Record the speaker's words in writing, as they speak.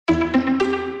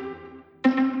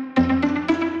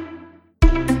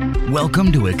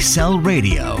Welcome to Excel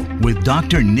Radio with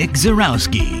Dr. Nick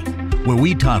Zarowski, where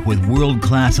we talk with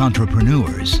world-class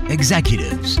entrepreneurs,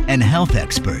 executives, and health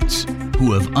experts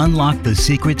who have unlocked the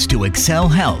secrets to Excel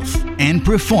health and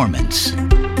performance.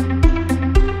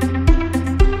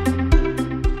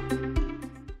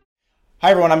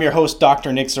 Hi everyone, I'm your host,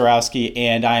 Dr. Nick Zarowski,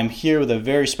 and I'm here with a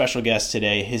very special guest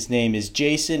today. His name is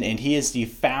Jason, and he is the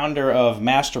founder of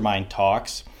Mastermind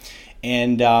Talks.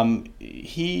 And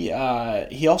he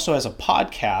also has a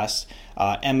podcast,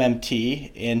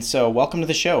 MMT. And so welcome to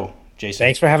the show, Jason.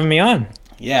 Thanks for having me on.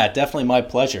 Yeah, definitely my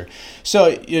pleasure.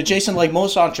 So, Jason, like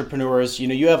most entrepreneurs,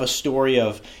 you have a story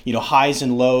of, highs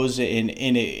and lows, and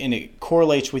it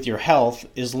correlates with your health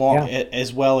as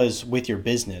well as with your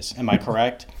business. Am I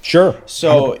correct? Sure.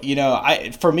 So,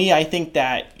 for me, I think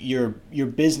that your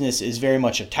business is very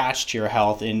much attached to your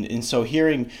health, and so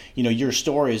hearing, your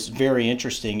story is very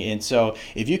interesting. And so,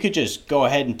 if you could just go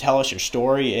ahead and tell us your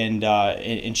story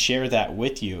and share that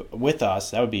with us,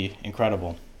 that would be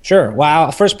incredible. Sure. Well,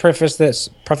 I'll first preface this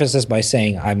by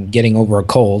saying I'm getting over a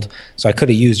cold, so I could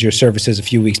have used your services a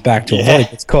few weeks back to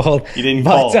avoid this cold. You didn't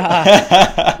call.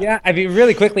 Yeah, I mean,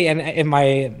 really quickly, and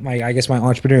my I guess my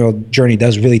entrepreneurial journey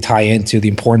does really tie into the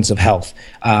importance of health,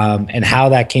 and how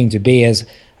that came to be is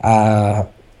I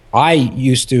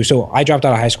dropped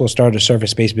out of high school, started a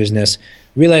service-based business,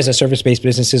 realized that service-based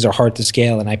businesses are hard to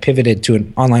scale, and I pivoted to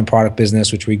an online product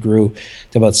business, which we grew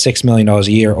to about $6 million a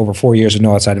year over 4 years with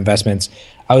no outside investments.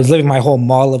 I was living my whole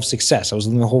model of success. I was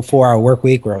living the whole 4-hour work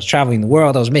week where I was traveling the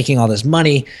world. I was making all this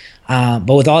money. But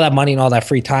with all that money and all that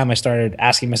free time, I started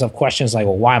asking myself questions like,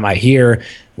 well, why am I here?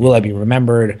 Will I be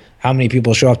remembered? How many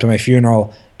people show up to my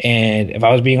funeral? And if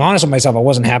I was being honest with myself, I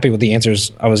wasn't happy with the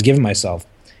answers I was giving myself.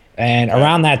 And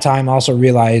around that time, I also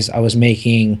realized I was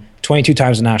making 22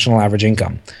 times the national average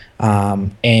income.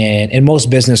 And in most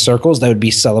business circles, that would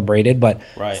be celebrated. But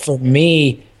for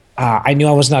me, I knew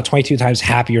I was not 22 times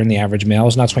happier than the average male. I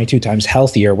was not 22 times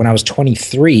healthier. When I was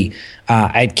 23,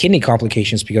 I had kidney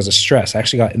complications because of stress. I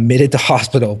actually got admitted to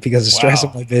hospital because of stress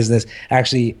of my business. I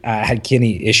actually had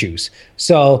kidney issues.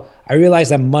 So I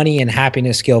realized that money and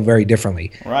happiness scale very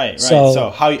differly. Right. So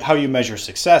how you measure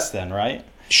success then, right?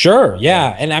 Sure.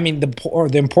 Yeah. And I mean,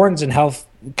 the importance in health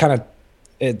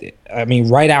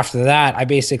right after that, I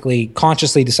basically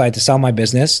consciously decided to sell my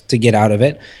business to get out of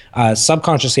it.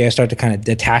 Subconsciously, I started to kind of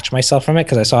detach myself from it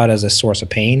because I saw it as a source of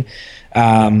pain.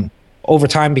 Over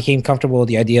time, became comfortable with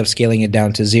the idea of scaling it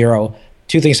down to zero.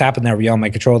 Two things happened that were beyond my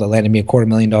control that landed me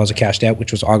 $250,000 of cash debt,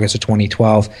 which was August of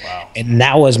 2012. Wow. And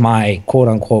that was my quote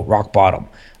unquote rock bottom.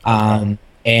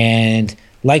 And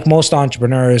like most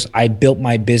entrepreneurs, I built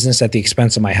my business at the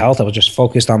expense of my health. I was just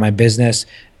focused on my business.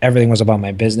 Everything was about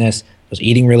my business. I was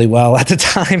eating really well at the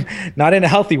time, not in a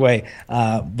healthy way,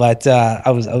 but I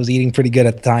was eating pretty good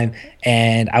at the time.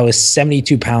 And I was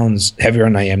 72 pounds heavier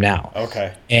than I am now.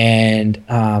 Okay. And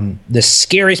the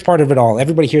scariest part of it all,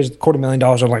 everybody hears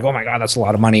 $250,000, they're like, oh my God, that's a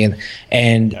lot of money.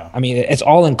 And I mean, it's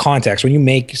all in context. When you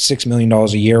make $6 million a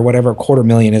year, whatever,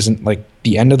 $250,000 isn't like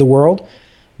the end of the world.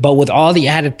 But with all the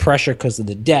added pressure because of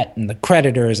the debt and the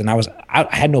creditors, and I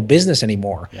had no business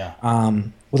anymore. Yeah.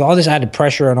 With all this added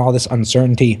pressure and all this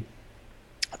uncertainty,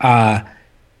 I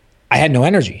had no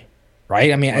energy,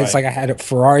 right? I mean, It's like I had a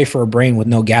Ferrari for a brain with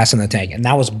no gas in the tank. And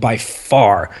that was by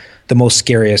far the most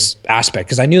scariest aspect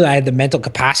because I knew that I had the mental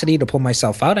capacity to pull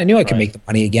myself out. I knew I could make the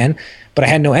money again, but I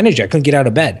had no energy. I couldn't get out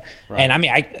of bed. And I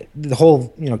mean, the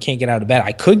whole, can't get out of bed.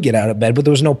 I could get out of bed, but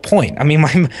there was no point. I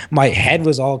mean, my head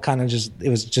was all kind of it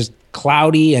was just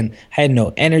cloudy and I had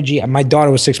no energy. My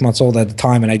daughter was 6 months old at the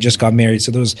time and I just got married.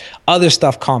 So there was other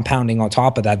stuff compounding on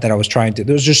top of that I was trying to,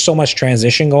 there was just so much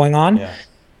transition going on. Yeah.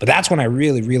 But that's when I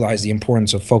really realized the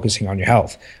importance of focusing on your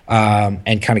health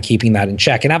and kind of keeping that in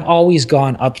check. And I've always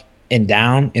gone up and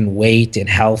down in weight and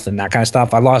health and that kind of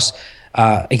stuff. I lost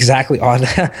oddly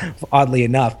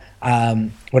enough,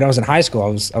 when I was in high school,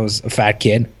 I was a fat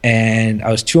kid and I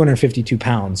was 252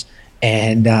 pounds.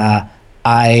 And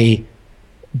my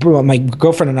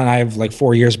girlfriend and I of like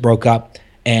 4 years broke up.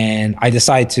 And I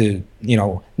decided to,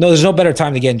 no, there's no better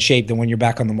time to get in shape than when you're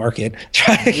back on the market.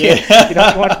 Try to get,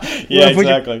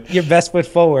 put your best foot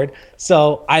forward.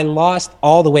 So I lost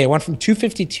all the weight. I went from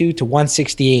 252 to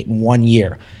 168 in 1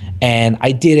 year. And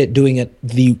I did it doing it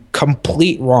the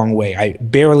complete wrong way. I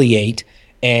barely ate.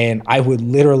 And I would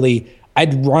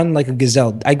I'd run like a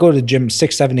gazelle. I'd go to the gym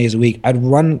 6-7 days a week. I'd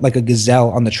run like a gazelle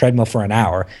on the treadmill for an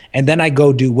hour. And then I'd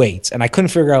go do weights. And I couldn't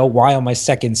figure out why on my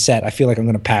second set, I feel like I'm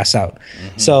going to pass out.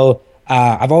 Mm-hmm. So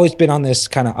I've always been on this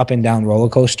kind of up and down roller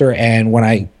coaster. And when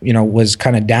I, was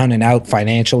kind of down and out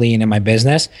financially and in my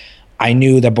business, I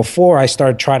knew that before I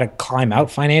started trying to climb out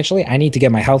financially, I need to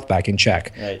get my health back in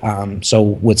check. Right. So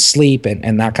with sleep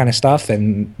and that kind of stuff.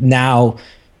 And now,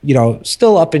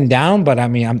 still up and down, but I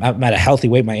mean, I'm at a healthy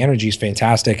weight. My energy is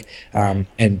fantastic. And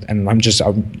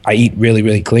I eat really,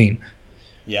 really clean.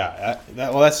 Yeah.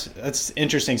 That's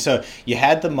interesting. So you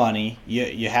had the money,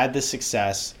 you had the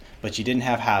success, but you didn't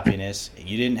have happiness.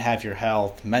 You didn't have your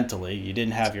health mentally. You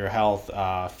didn't have your health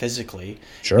physically.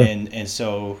 Sure. And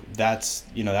so that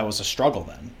was a struggle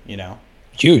then,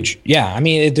 Huge. Yeah. I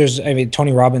mean,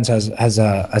 Tony Robbins has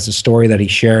a story that he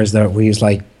shares that he's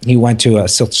like, he went to a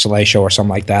Cirque du Soleil show or something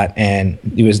like that. And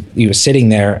he was sitting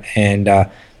there, and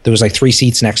there was like 3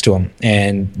 seats next to him.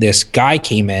 And this guy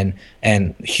came in,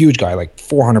 and huge guy, like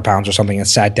 400 pounds or something, and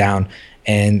sat down.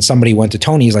 And somebody went to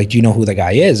Tony. He's like, "Do you know who the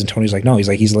guy is?" And Tony's like, "No."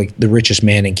 He's like the richest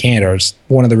man in Canada, or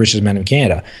one of the richest men in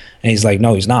Canada. And he's like,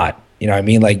 "No, he's not." You know what I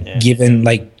mean? Like, given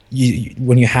like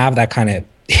when you have that kind of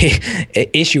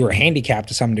issue or handicap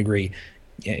to some degree,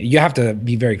 you have to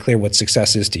be very clear what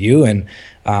success is to you. And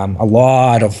a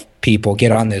lot of people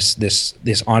get on this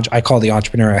I call the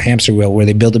entrepreneurial hamster wheel, where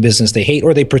they build a business they hate,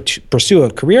 or they pursue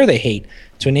a career they hate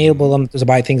to enable them to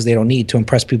buy things they don't need, to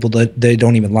impress people that they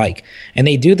don't even like. And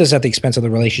they do this at the expense of the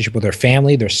relationship with their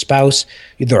family, their spouse,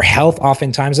 their health.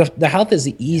 Oftentimes the health is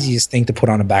the easiest thing to put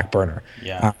on a back burner.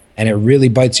 And it really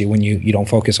bites you when you don't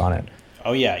focus on it.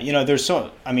 Oh yeah.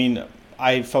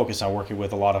 I focus on working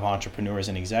with a lot of entrepreneurs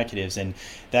and executives, and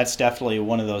that's definitely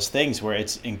one of those things where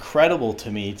it's incredible to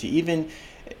me to even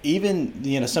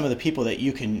some of the people that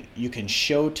you can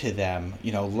show to them,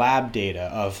 lab data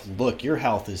of, look, your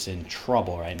health is in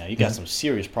trouble right now. You got some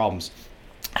serious problems.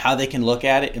 How they can look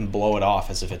at it and blow it off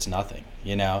as if it's nothing.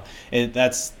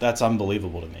 That's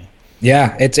unbelievable to me.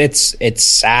 Yeah, it's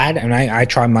sad, and I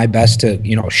try my best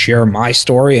to share my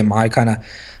story and my kind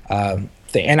of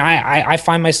thing. And I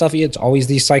find myself, it's always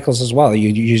these cycles as well.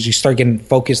 You start getting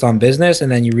focused on business, and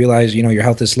then you realize your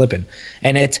health is slipping.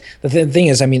 And the thing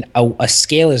is, I mean, a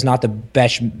scale is not the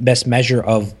best measure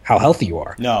of how healthy you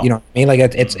are. No, you know what I mean? Like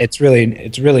it's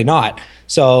really not.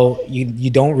 So you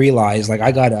don't realize, like,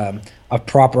 I got a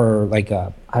proper, like,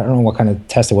 I don't know what kind of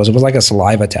test it was. It was like a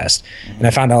saliva test, and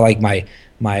I found out like my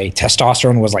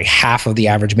testosterone was like half of the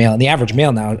average male, and the average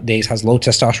male nowadays has low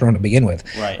testosterone to begin with.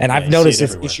 Right. And I've noticed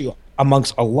this issue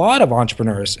amongst a lot of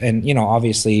entrepreneurs, and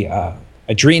obviously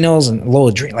adrenals and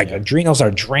adrenals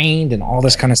are drained and all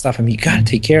this kind of stuff. I mean, you got to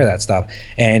take care of that stuff.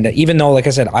 And even though, like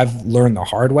I said, I've learned the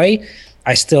hard way,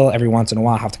 I still every once in a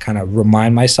while have to kind of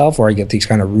remind myself, or I get these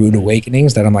kind of rude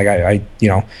awakenings that I'm like, I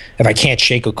if I can't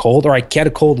shake a cold, or I get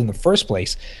a cold in the first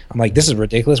place, I'm like, this is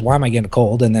ridiculous. Why am I getting a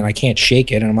cold? And then I can't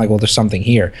shake it, and I'm like, well, there's something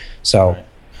here. So. Right.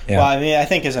 Yeah. Well, I mean, I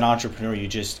think as an entrepreneur,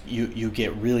 you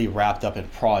get really wrapped up in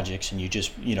projects, and you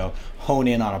just hone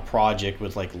in on a project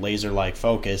with like laser-like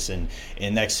focus, and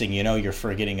next thing you know, you're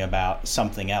forgetting about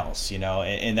something else,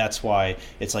 and that's why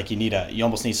it's like you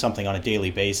almost need something on a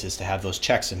daily basis to have those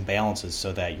checks and balances,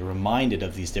 so that you're reminded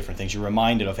of these different things. You're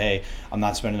reminded of, hey, I'm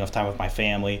not spending enough time with my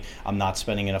family, I'm not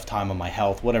spending enough time on my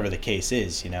health, whatever the case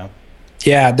is,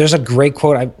 Yeah, there's a great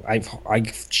quote.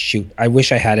 I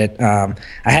wish I had it.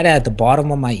 I had it at the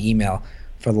bottom of my email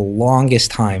for the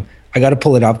longest time. I got to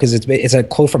pull it up because it's a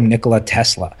quote from Nikola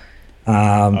Tesla,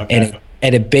 and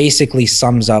it basically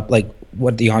sums up like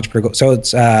what the entrepreneur goes. So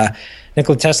it's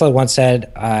Nikola Tesla once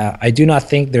said, "I do not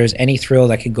think there is any thrill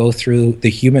that can go through the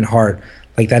human heart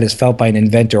like that is felt by an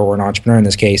inventor, or an entrepreneur in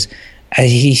this case,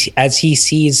 as he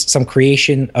sees some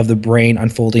creation of the brain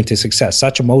unfolding to success.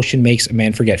 Such emotion makes a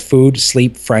man forget food,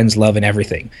 sleep, friends, love, and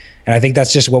everything." And I think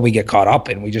that's just what we get caught up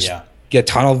in. We just get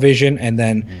tunnel vision, and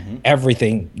then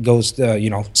everything goes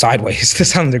sideways to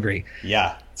some degree.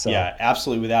 Yeah, yeah,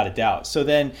 absolutely, without a doubt. So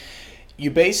then you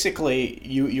basically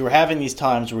you were having these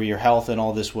times where your health and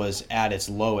all this was at its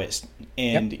lowest,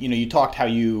 and you talked how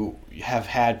you have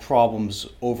had problems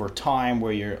over time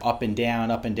where you're up and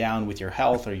down with your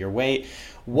health or your weight.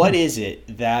 What is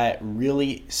it that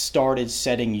really started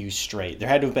setting you straight? There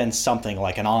had to have been something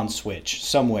like an on switch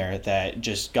somewhere that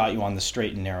just got you on the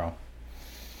straight and narrow.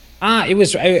 It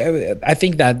was, I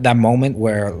think that moment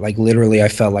where like literally I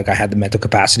felt like I had the mental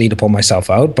capacity to pull myself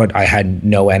out, but I had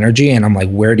no energy, and I'm like,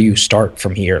 where do you start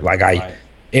from here? Like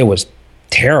it was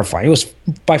terrifying. It was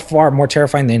by far more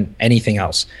terrifying than anything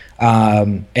else.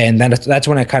 And then that's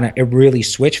when it really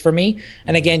switched for me.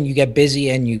 And again, you get busy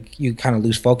and you kind of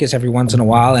lose focus every once in a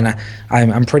while. And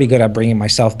I'm pretty good at bringing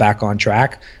myself back on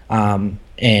track. I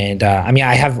mean,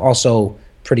 I have also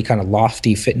pretty kind of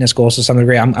lofty fitness goals to some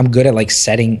degree. I'm good at like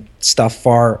setting stuff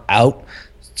far out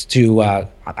to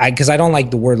because I don't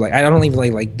like the word, like I don't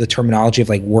even like the terminology of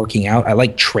like working out. I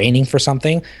like training for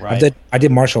something. Right. I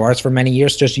did martial arts for many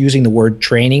years. Just using the word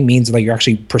training means like you're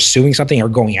actually pursuing something or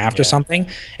going after something.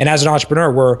 And as an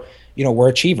entrepreneur, we're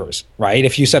achievers, right?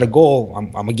 If you set a goal,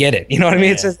 I'm gonna get it. You know what I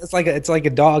mean? It's like a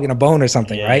dog and a bone or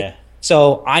something, right? Yeah.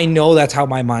 So I know that's how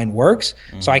my mind works.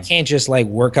 Mm-hmm. So I can't just like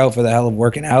work out for the hell of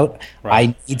working out. Right.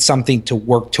 I need something to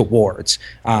work towards.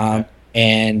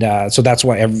 And so that's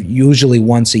why usually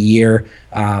once a year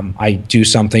I do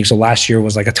something. So last year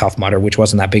was like a Tough Mudder, which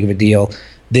wasn't that big of a deal.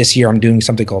 This year I'm doing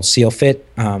something called Seal Fit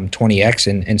 20X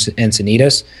in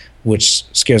Encinitas, which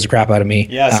scares the crap out of me.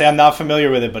 Yeah, see, I'm not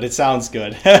familiar with it, but it sounds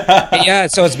good. Yeah,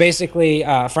 so it's basically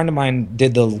a friend of mine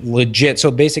did the legit. So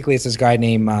basically it's this guy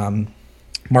named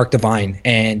Mark Devine,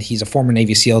 and he's a former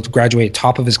Navy SEAL, graduated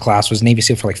top of his class, was Navy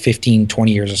SEAL for like 15,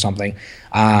 20 years or something.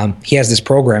 He has this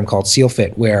program called SEAL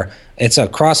Fit where it's a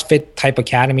CrossFit type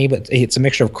academy, but it's a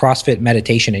mixture of CrossFit,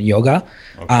 meditation, and yoga.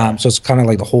 Okay. So it's kind of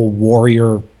like the whole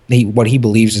warrior, what he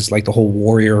believes is like the whole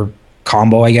warrior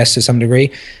combo, I guess, to some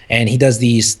degree. And he does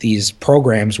these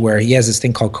programs where he has this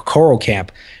thing called Kokoro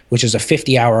Camp, which is a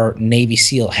 50-hour Navy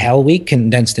SEAL hell week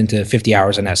condensed into 50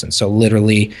 hours in essence. So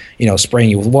literally, spraying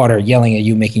you with water, yelling at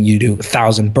you, making you do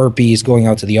 1,000 burpees, going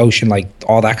out to the ocean, like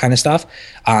all that kind of stuff.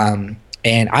 And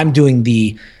I'm doing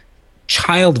the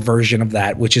child version of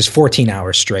that, which is 14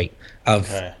 hours straight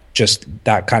of just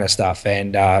that kind of stuff.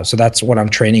 And so that's what I'm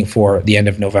training for the end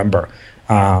of November.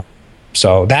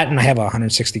 So that, and I have a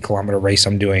 160-kilometer race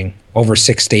I'm doing over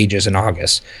 6 stages in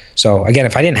August. So again,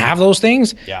 if I didn't have those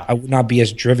things, I would not be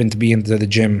as driven to be into the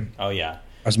gym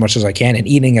as much as I can and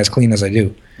eating as clean as I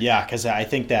do. Yeah, because I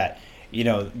think that,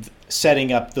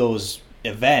 setting up those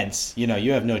events, you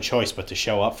have no choice but to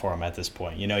show up for them at this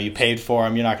point. You paid for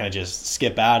them. You're not going to just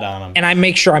skip out on them. And I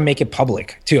make sure I make it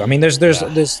public too. I mean, there's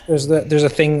a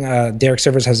thing. Derek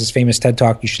Sivers has this famous TED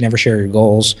Talk. You should never share your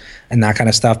goals and that kind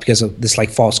of stuff because of this like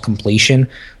false completion,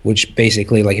 which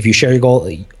basically like if you share your goal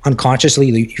unconsciously,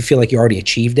 you feel like you already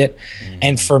achieved it. Mm-hmm.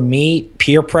 And for me,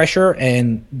 peer pressure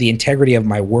and the integrity of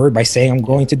my word by saying I'm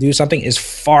going to do something is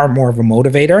far more of a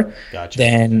motivator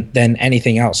than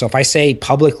anything else. So if I say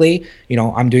publicly,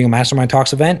 I'm doing a Mastermind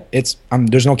Talks event,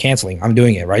 there's no canceling. I'm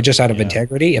doing it, right? Just out of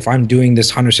integrity. If I'm doing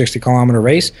this 160-kilometer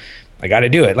race, I got to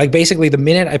do it. Like basically the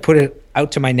minute I put it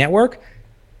out to my network,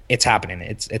 it's happening.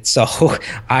 It's so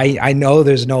I know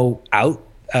there's no out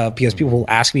because people will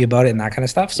ask me about it and that kind of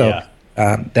stuff. So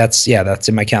that's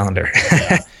in my calendar.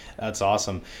 That's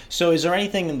awesome. So is there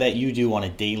anything that you do on a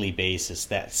daily basis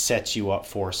that sets you up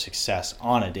for success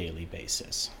on a daily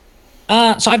basis?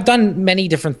 So I've done many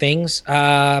different things.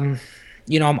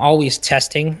 I'm always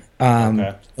testing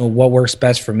what works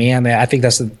best for me. I mean, I think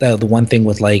that's the one thing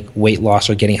with like weight loss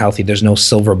or getting healthy. There's no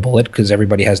silver bullet because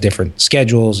everybody has different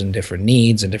schedules and different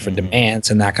needs and different demands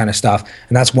and that kind of stuff.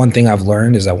 And that's one thing I've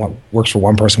learned is that what works for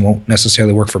one person won't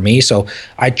necessarily work for me. So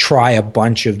I try a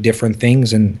bunch of different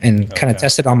things and kind of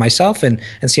test it on myself and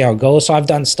see how it goes. So I've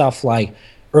done stuff like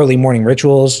early morning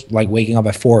rituals, like waking up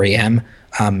at 4 a.m.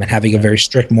 And having a very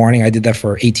strict morning. I did that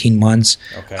for 18 months.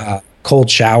 Cold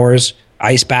showers,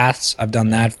 ice baths. I've done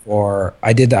that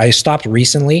I stopped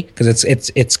recently because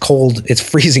it's cold. It's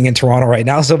freezing in Toronto right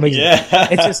now. So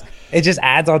it just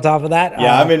adds on top of that.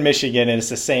 Yeah, I'm in Michigan and it's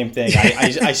the same thing.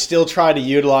 I still try to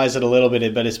utilize it a little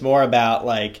bit, but it's more about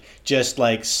like just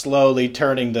like slowly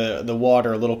turning the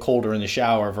water a little colder in the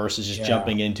shower versus just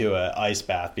jumping into an ice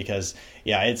bath because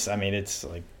it's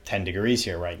like 10 degrees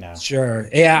here right now. Sure.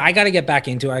 Yeah, I got to get back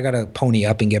into it. I got to pony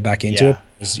up and get back into it.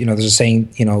 There's a saying,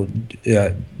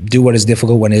 do what is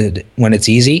difficult when it's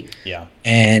easy. Yeah.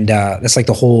 And that's like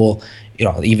the whole,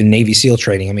 even Navy SEAL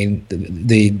training. I mean,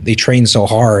 they train so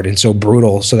hard and so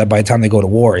brutal so that by the time they go to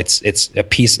war, it's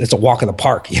a walk in the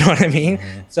park. You know what I mean?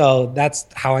 Mm-hmm. So that's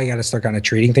how I got to start kind of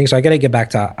treating things. So I got to get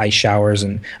back to ice showers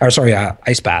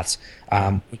ice baths,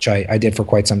 which I did for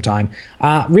quite some time.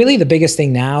 Really the biggest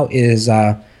thing now is,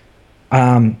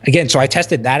 again, so I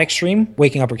tested that extreme,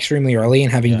 waking up extremely early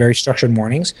and having very structured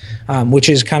mornings, which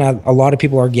is kind of a lot of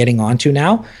people are getting onto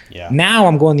now. Yeah. Now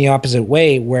I'm going the opposite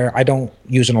way where I don't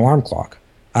use an alarm clock.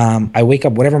 I wake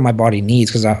up whatever my body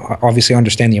needs because I obviously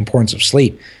understand the importance of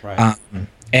sleep. Right.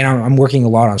 And I'm working a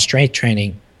lot on strength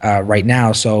training right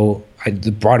now, so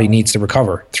the body needs to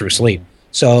recover through sleep.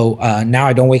 So now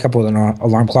I don't wake up with an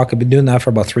alarm clock. I've been doing that for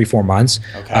about 3-4 months,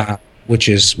 which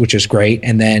is great.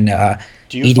 And then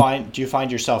do you find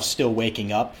yourself still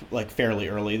waking up like fairly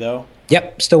early though?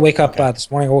 Yep, still wake up. This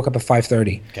morning I woke up at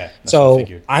 5:30. Okay, so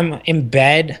I'm in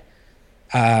bed.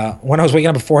 When I was waking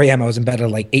up at 4 a.m., I was in bed at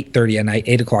like 8:30 at night,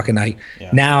 8 o'clock at night.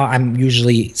 Yeah. Now I'm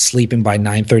usually sleeping by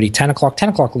 9:30, 10 o'clock. 10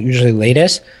 o'clock usually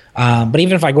latest. But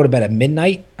even if I go to bed at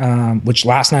midnight, which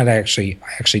last night I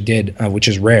actually did, which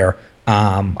is rare,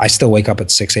 I still wake up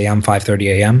at 6 a.m., 5:30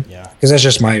 a.m. Yeah. Because that's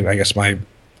just my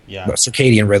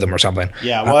circadian rhythm or something.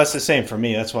 Yeah, well, that's the same for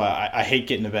me. That's why I hate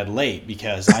getting to bed late,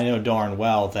 because I know darn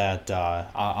well that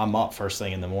I'm up first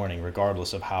thing in the morning,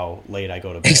 regardless of how late I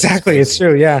go to bed. Exactly, it's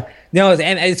true. Yeah, no,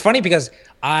 and it's funny because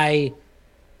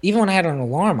even when I had an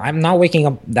alarm, I'm not waking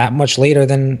up that much later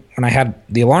than when I had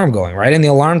the alarm going, right? And the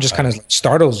alarm just kind of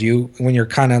startles you when you're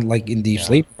kind of like in deep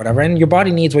sleep or whatever, and your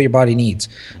body needs what your body needs.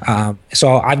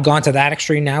 So I've gone to that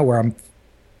extreme now where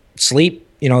sleep,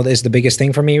 is the biggest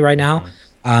thing for me right now,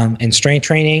 and strength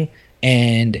training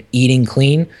and eating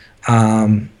clean.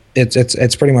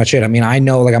 It's pretty much it. I mean, I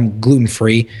know like I'm gluten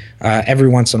free. Every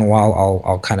once in a while,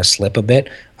 I'll kind of slip a bit.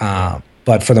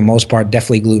 But for the most part,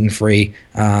 definitely gluten-free,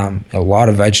 a lot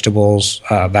of vegetables,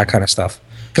 that kind of stuff.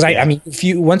 Because I mean,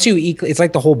 once you eat, it's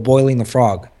like the whole boiling the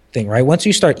frog thing, right? Once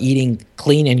you start eating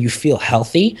clean and you feel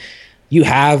healthy, you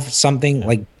have something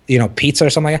like, pizza or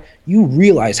something like that, you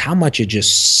realize how much it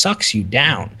just sucks you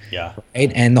down. Yeah.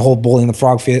 Right? And the whole boiling the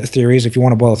frog theory is if you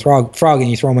want to boil a frog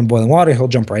and you throw him in boiling water, he'll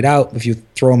jump right out. If you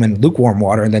throw him in lukewarm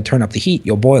water and then turn up the heat,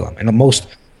 you'll boil him. And most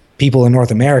people in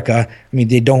North America, I mean,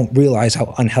 they don't realize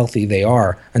how unhealthy they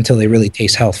are until they really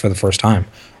taste health for the first time.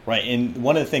 Right. And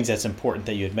one of the things that's important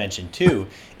that you had mentioned too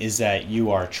is that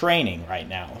you are training right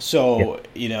now. So,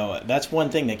 that's one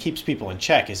thing that keeps people in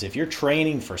check is if you're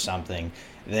training for something,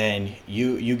 then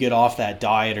you get off that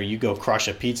diet or you go crush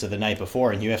a pizza the night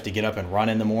before and you have to get up and run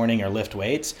in the morning or lift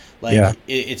weights.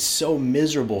 It's so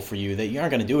miserable for you that you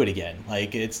aren't going to do it again.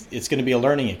 Like it's going to be a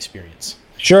learning experience.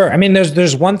 Sure. I mean,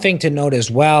 there's one thing to note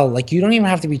as well. Like, you don't even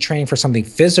have to be training for something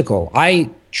physical. I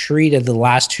treated the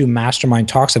last 2 Mastermind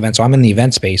Talks events. So I'm in the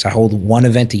event space. I hold one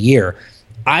event a year.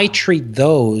 I treat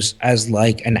those as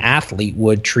like an athlete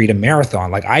would treat a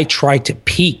marathon. Like, I try to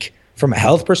peak from a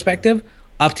health perspective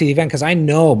up to the event because I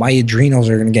know my adrenals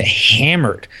are going to get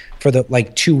hammered for the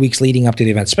 2 weeks leading up to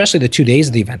the event, especially the 2 days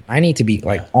of the event. I need to be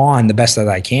on the best that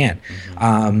I can.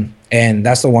 Mm-hmm. And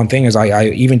that's the one thing is I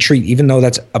even treat, even though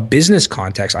that's a business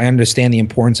context, I understand the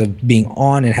importance of being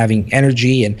on and having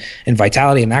energy and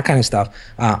vitality and that kind of stuff.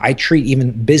 I treat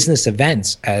even business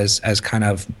events as kind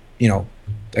of,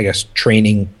 I guess,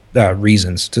 training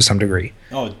reasons to some degree.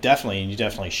 Oh, definitely. And you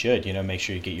definitely should, make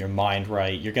sure you get your mind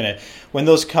right. You're going to, when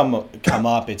those come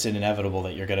up, it's inevitable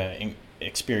that you're going to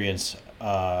experience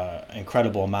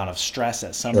incredible amount of stress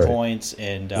at some points.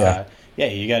 And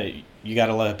you got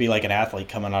to be like an athlete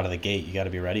coming out of the gate. You got to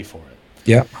be ready for it.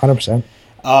 Yeah, 100%.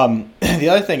 The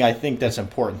other thing I think that's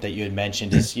important that you had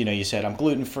mentioned is, you said I'm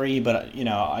gluten free, but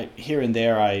I here and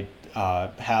there I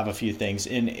have a few things,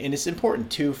 and it's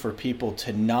important too for people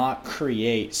to not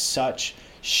create such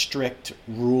strict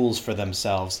rules for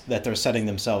themselves that they're setting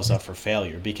themselves up for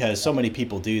failure, because so many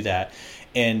people do that.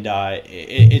 And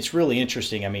it's really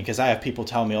interesting. I mean, because I have people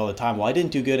tell me all the time, well, I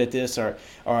didn't do good at this, or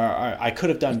I could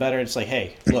have done better. It's like,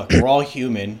 hey, look, we're all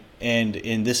human,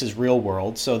 and this is real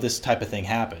world, so this type of thing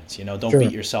happens. Don't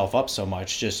beat yourself up so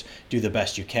much. Just do the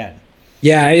best you can.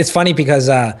 Yeah, it's funny because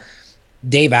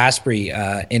Dave Asprey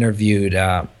interviewed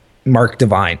Mark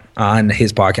Divine on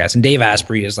his podcast, and Dave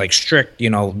Asprey is like strict.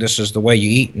 This is the way you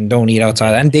eat and don't eat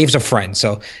outside. And Dave's a friend,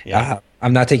 so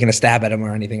I'm not taking a stab at him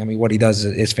or anything. I mean, what he does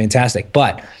is fantastic.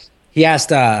 But he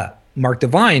asked Mark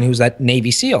Divine, who's that Navy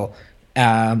SEAL,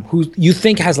 who you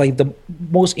think has like the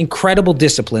most incredible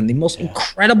discipline, the most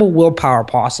incredible willpower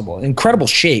possible, incredible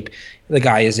shape the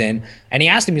guy is in. And he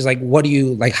asked him, he's like, what do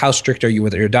you like, how strict are you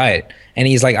with your diet? And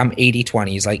he's like, I'm 80-20.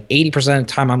 He's like, 80% of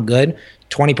the time I'm good,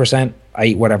 20% I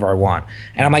eat whatever I want.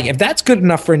 And I'm like, if that's good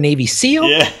enough for a Navy SEAL,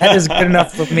 that is good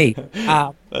enough for me.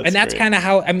 And that's kind of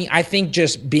how, I mean, I think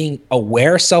just being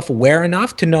aware, self-aware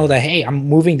enough to know that, hey, I'm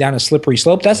moving down a slippery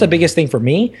slope. That's the biggest thing for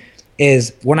me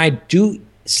is when I do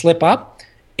slip up,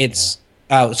 it's,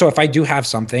 so if I do have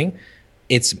something,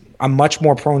 I'm much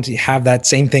more prone to have that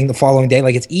same thing the following day.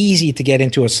 Like, it's easy to get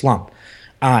into a slump.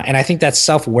 And I think that's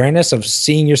self-awareness of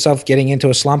seeing yourself getting into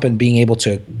a slump and being able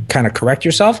to kind of correct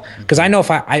yourself. Because I know if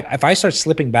I start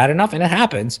slipping bad enough, and it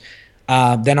happens,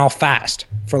 then I'll fast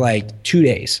for like 2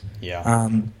 days.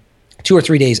 2 or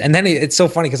 3 days. And then it's so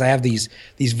funny because I have these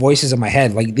voices in my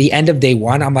head. Like the end of day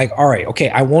one, I'm like, all right, okay,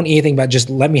 I won't eat anything, but just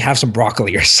let me have some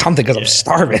broccoli or something because I'm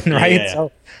starving, right?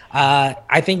 So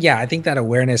I think that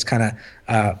awareness kind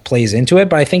of plays into it.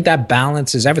 But I think that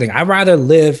balance is everything. I'd rather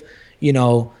live,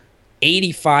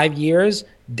 85 years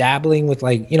dabbling with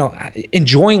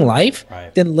enjoying life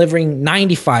than living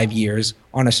 95 years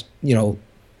on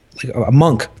like a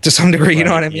monk to some degree, you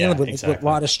know what I mean? With a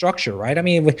lot of structure, right? I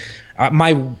mean,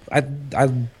 my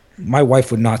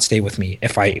wife would not stay with me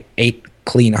if I ate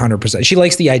clean 100%. She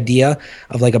likes the idea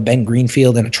of like a Ben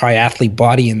Greenfield and a triathlete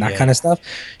body and that kind of stuff.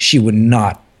 She would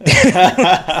not.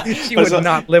 She would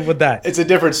not live with that. It's a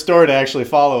different story to actually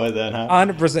follow it then, huh?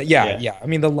 100%. Yeah. I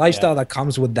mean, the lifestyle that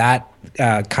comes with that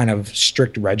kind of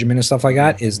strict regimen and stuff like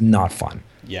that is not fun.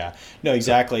 Yeah, no,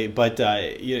 exactly. But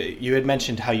you had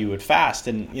mentioned how you would fast,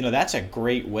 and that's a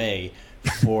great way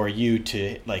for you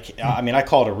to, like, I mean, I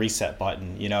call it a reset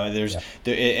button.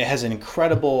 It has an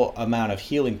incredible amount of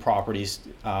healing properties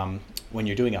when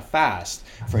you're doing a fast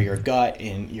for your gut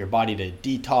and your body to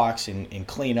detox and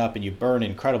clean up, and you burn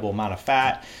an incredible amount of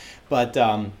fat. But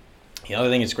the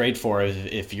other thing it's great for is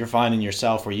if you're finding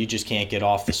yourself where you just can't get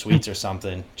off the sweets or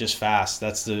something, just fast.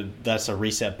 That's a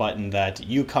reset button that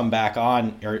you come back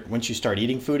on, or once you start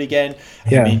eating food again.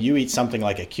 I mean, you eat something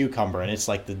like a cucumber, and it's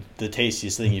like the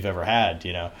tastiest thing you've ever had.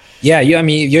 Yeah.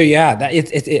 That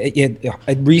it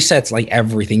resets like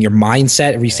everything. Your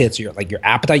mindset resets your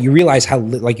appetite. You realize how,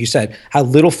 like you said, how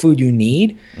little food you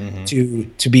need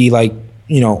to be like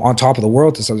on top of the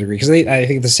world to some degree. Because I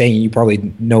think the saying, you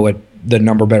probably know it, the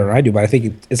number better than I do, but I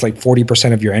think it's like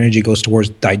 40% of your energy goes towards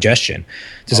digestion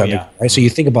to some degree, right? So you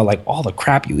think about like all the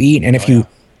crap you eat, and if you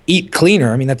eat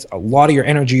cleaner, I mean, that's a lot of your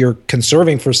energy you're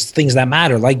conserving for things that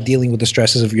matter, like dealing with the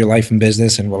stresses of your life and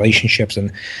business and relationships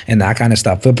and that kind of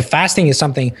stuff. But fasting is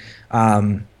something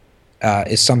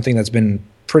that's been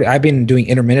pretty. I've been doing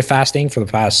intermittent fasting for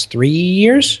the past 3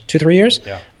 years.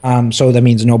 Yeah. So that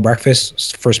means no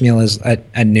breakfast. First meal is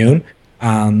at noon.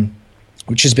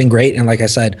 Which has been great. And like I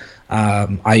said,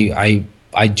 I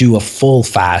do a full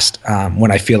fast when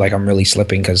I feel like I'm really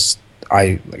slipping, because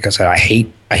I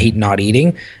hate not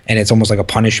eating, and it's almost like a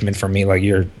punishment for me. Like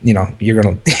you're gonna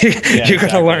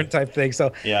gonna learn type thing.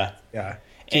 So yeah.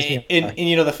 And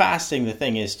the fasting, the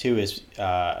thing is too is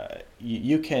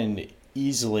you can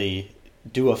easily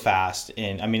do a fast,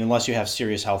 and I mean, unless you have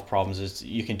serious health problems,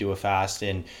 you can do a fast.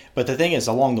 But the thing is,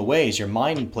 along the way, is your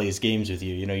mind plays games with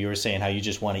you. You were saying how you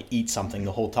just want to eat something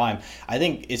the whole time. I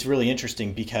think it's really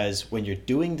interesting because when you're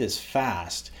doing this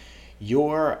fast,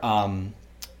 your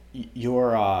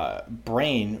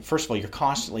brain, first of all, you're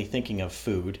constantly thinking of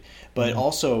food, but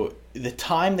also the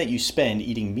time that you spend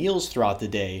eating meals throughout the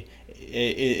day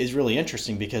is really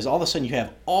interesting, because all of a sudden you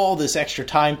have all this extra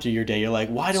time through your day. You're like,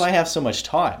 why do I have so much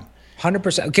time?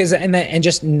 100%, because and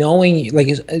just knowing, like,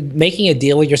 making a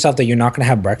deal with yourself that you're not going to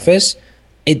have breakfast,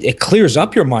 it clears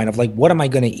up your mind of like, what am I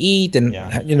going to eat, and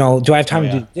do I have time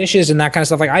to do dishes and that kind of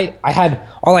stuff. Like I had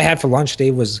all I had for lunch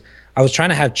today was, I was trying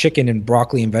to have chicken and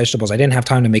broccoli and vegetables. I didn't have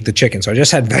time to make the chicken, so I just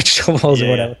had vegetables or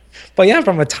whatever. But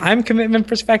from a time commitment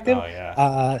perspective,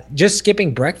 just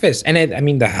skipping breakfast, and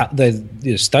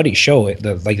the studies show it,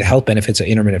 the health benefits of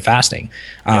intermittent fasting,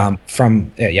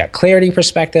 from clarity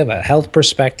perspective, a health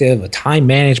perspective, a time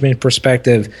management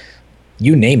perspective,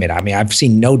 you name it. I mean, I've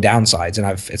seen no downsides, and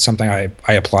it's something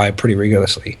I apply pretty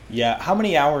rigorously. Yeah. How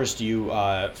many hours do you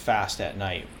fast at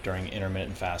night during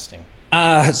intermittent fasting?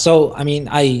 So, I mean,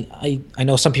 I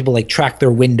know some people like track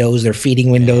their windows, their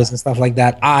feeding windows and stuff like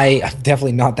that. I'm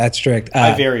definitely not that strict.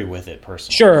 I vary with it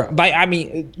personally. Sure. But I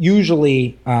mean,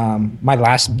 usually, my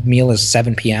last meal is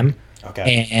 7 p.m.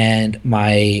 Okay. And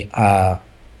my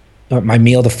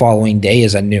meal the following day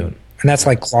is at noon. And that's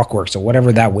like clockwork. So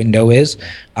whatever that window is,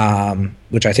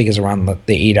 which I think is around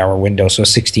the 8-hour window. So a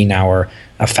 16-hour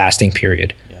fasting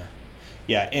period. Yeah.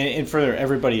 Yeah. And for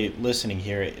everybody listening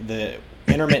here, the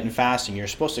intermittent fasting, you're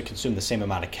supposed to consume the same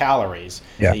amount of calories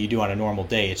that you do on a normal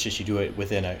day. It's just you do it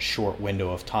within a short window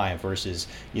of time versus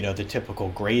the typical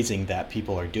grazing that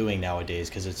people are doing nowadays,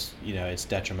 because it's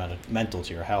detrimental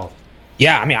to your health.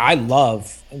 Yeah, I mean, I know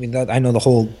the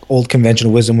whole old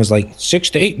conventional wisdom was like 6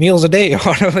 to 8 meals a day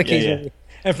on occasion.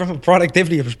 And from a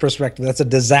productivity perspective, that's a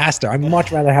disaster. I'd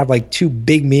much rather have like 2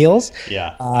 big meals.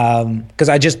 Yeah. Because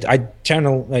I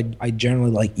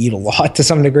generally like eat a lot to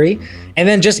some degree, and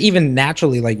then just even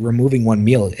naturally, like removing 1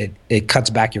 meal, it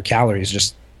cuts back your calories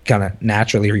just kind of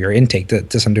naturally, or your intake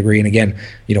to some degree. And again,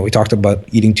 we talked about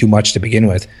eating too much to begin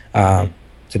with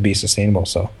to be sustainable.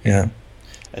 So yeah.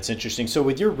 That's interesting. So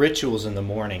with your rituals in the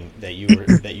morning that you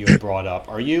had brought up,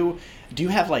 do you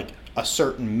have like a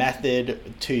certain method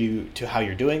to how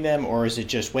you're doing them, or is it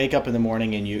just wake up in the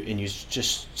morning and you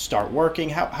just start working?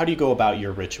 How do you go about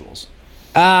your rituals?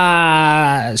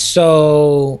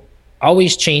 So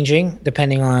always changing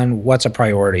depending on what's a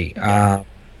priority. I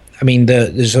mean,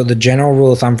 the general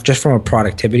rule of thumb, just from a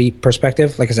productivity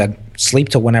perspective, like I said, sleep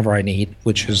till whenever I need,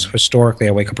 which is historically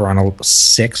I wake up around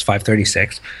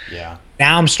 5:36. Yeah.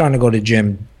 Now I'm starting to go to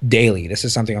gym daily. This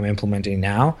is something I'm implementing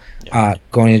now,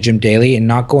 going to gym daily and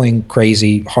not going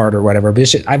crazy hard or whatever.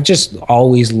 But I've just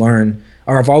always learned,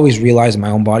 or I've always realized in my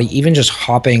own body, even just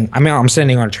hopping. I mean, I'm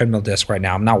standing on a treadmill desk right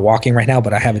now. I'm not walking right now,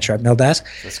 but I have a treadmill desk.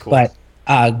 That's cool. But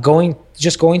going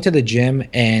to the gym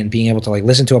and being able to like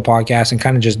listen to a podcast and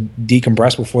kind of just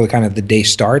decompress before the day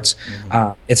starts.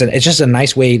 It's just a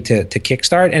nice way to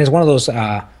kickstart, and it's one of those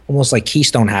almost like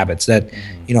keystone habits that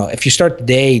if you start the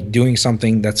day doing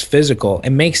something that's physical,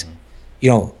 it makes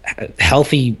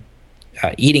healthy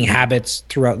eating habits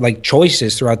throughout, like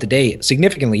choices throughout the day,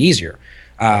 significantly easier.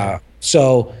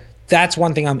 So that's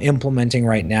one thing I'm implementing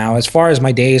right now. As far as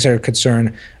my days are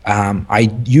concerned, I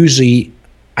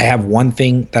have one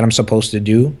thing that I'm supposed to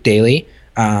do daily.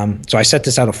 So I set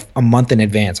this out a month in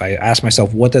advance. I ask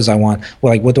myself, what do I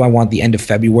want the end of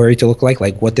February to look like?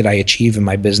 Like, what did I achieve in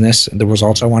my business, the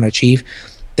results I want to achieve?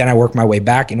 Then I work my way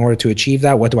back. In order to achieve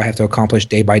that, what do I have to accomplish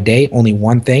day by day? Only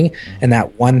one thing. And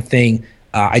that one thing,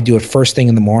 I do it first thing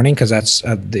in the morning, because that's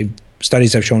the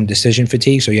studies have shown decision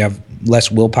fatigue. So you have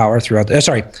less willpower throughout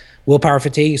willpower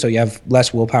fatigue. So you have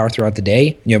less willpower throughout the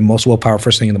day. You have most willpower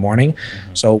first thing in the morning.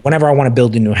 So whenever I want to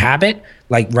build a new habit,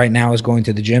 like right now is going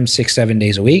to the gym 6-7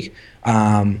 days a week,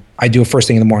 I do it first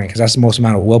thing in the morning, because that's the most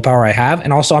amount of willpower I have.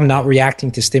 And also I'm not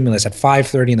reacting to stimulus at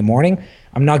 5:30 in the morning.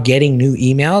 I'm not getting new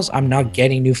emails. I'm not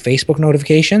getting new Facebook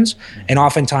notifications. And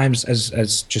oftentimes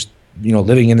as just,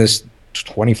 living in this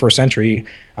 21st century,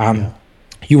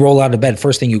 you roll out of bed,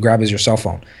 first thing you grab is your cell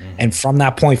phone. And from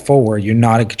that point forward, you're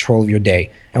not in control of your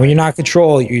day. And when you're not in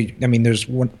control,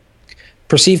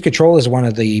 perceived control is one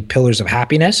of the pillars of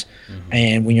happiness.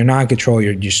 And when you're not in control,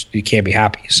 you can't be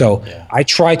happy. So I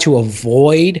try to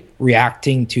avoid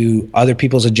reacting to other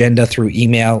people's agenda through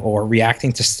email or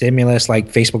reacting to stimulus like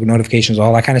Facebook notifications,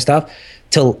 all that kind of stuff,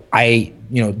 till I,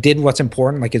 did what's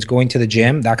important, like it's going to the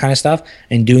gym, that kind of stuff,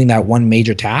 and doing that one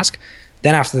major task.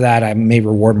 Then after that, I may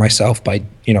reward myself by,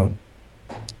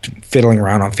 fiddling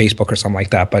around on Facebook or something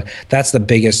like that. But that's the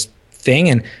biggest thing.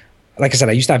 And like I said,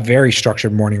 I used to have very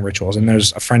structured morning rituals. And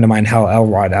there's a friend of mine, Hal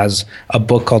Elrod, has a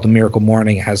book called The Miracle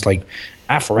Morning. It has like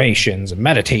affirmations and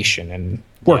meditation and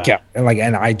workout. And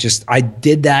I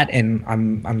did that, and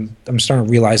I'm starting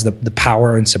to realize the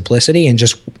power and simplicity, and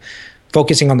just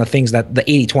focusing on the things that the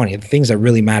 80-20, the things that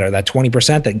really matter, that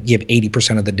 20% that give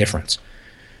 80% of the difference.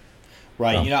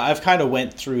 Right. I've kind of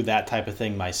went through that type of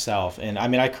thing myself. And I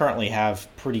mean, I currently have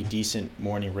pretty decent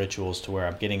morning rituals to where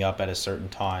I'm getting up at a certain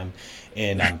time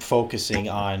and I'm focusing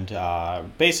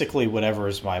on basically whatever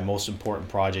is my most important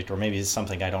project, or maybe it's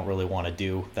something I don't really want to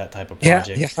do, that type of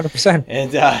project. Yeah, 100%.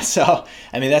 And so,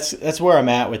 I mean, that's where I'm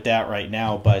at with that right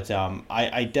now. But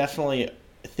I definitely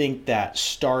think that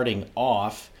starting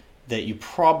off, that it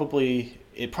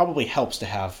probably helps to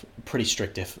have pretty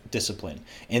strict discipline.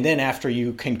 And then after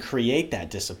you can create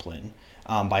that discipline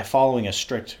by following a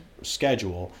strict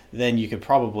schedule, then you could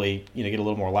probably get a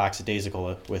little more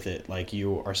lackadaisical with it, like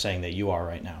you are saying that you are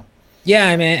right now. Yeah,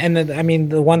 I mean,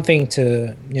 the one thing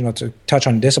to touch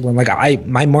on discipline, like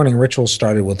my morning ritual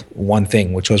started with one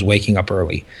thing, which was waking up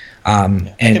early.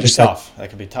 That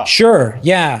could be tough. Sure,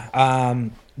 yeah.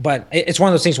 But it's one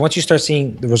of those things, once you start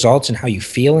seeing the results and how you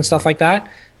feel and stuff like that,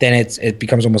 then it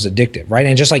becomes almost addictive, right?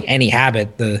 And just like any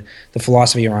habit, the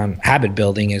philosophy around habit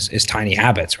building is tiny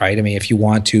habits, right? I mean, if you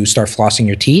want to start flossing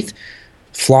your teeth,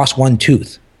 floss one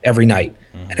tooth every night.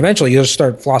 And eventually you'll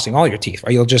start flossing all your teeth,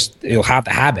 right? You'll have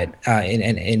the habit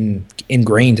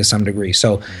ingrained to some degree.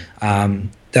 So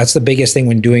that's the biggest thing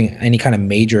when doing any kind of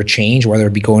major change, whether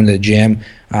it be going to the gym.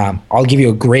 I'll give you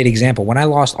a great example. When I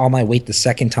lost all my weight the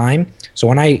second time, so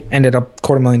when I ended up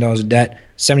 $250,000 in debt,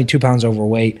 72 pounds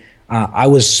overweight, I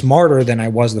was smarter than I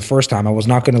was the first time. I was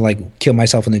not going to kill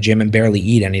myself in the gym and barely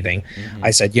eat anything.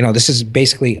 I said, this is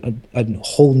basically a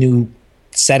whole new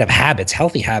set of habits,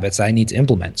 healthy habits that I need to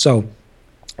implement. So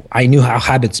I knew how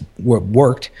habits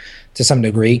worked to some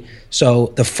degree.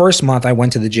 So the first month I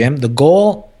went to the gym, the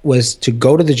goal was to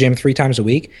go to the gym 3 times a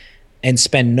week and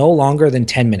spend no longer than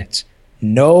 10 minutes.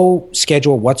 No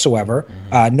schedule whatsoever,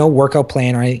 no workout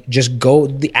plan or anything, just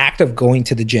the act of going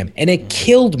to the gym. And it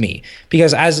killed me,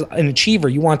 because as an achiever,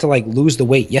 you want to lose the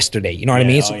weight yesterday. You know what I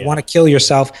mean? So you want to kill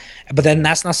yourself, but then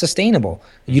that's not sustainable.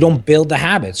 You don't build the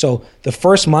habit. So the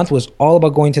first month was all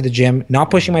about going to the gym,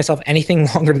 not pushing myself anything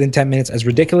longer than 10 minutes, as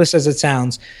ridiculous as it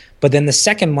sounds. But then the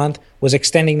second month was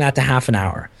extending that to half an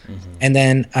hour. And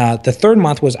then the third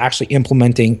month was actually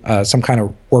implementing some kind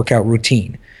of workout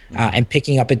routine. and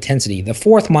picking up intensity. The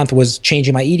fourth month was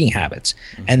changing my eating habits.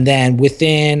 And then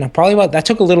within probably that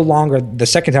took a little longer the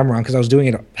second time around because I was doing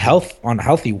it on a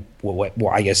healthy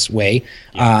way.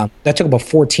 Yeah. That took about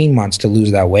 14 months to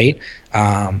lose that weight.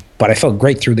 But I felt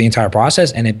great through the entire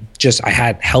process, and I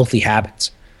had healthy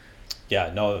habits. Yeah,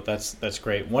 no, that's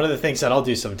great. One of the things that I'll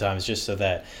do sometimes, just so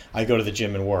that I go to the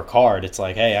gym and work hard, it's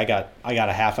like, hey, I got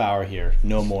a half hour here,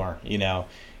 no more.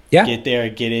 Yeah. Get there,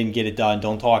 get in, get it done.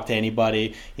 Don't talk to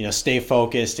anybody. Stay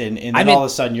focused, and then all of a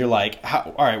sudden you're like,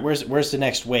 all right, where's the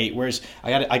next weight?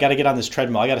 I got to get on this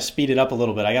treadmill. I got to speed it up a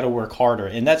little bit. I got to work harder,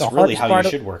 and that's really how you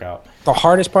should work out. The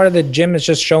hardest part of the gym is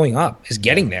just showing up, is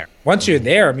getting there. Once you're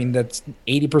there, I mean, that's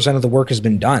 80% of the work has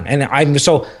been done. And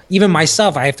so even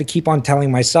myself, I have to keep on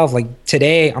telling myself, like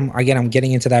today, I'm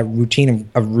getting into that routine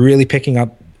of really picking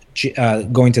up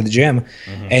going to the gym.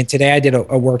 And today I did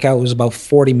a workout. It was about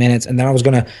 40 minutes. And then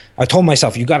I told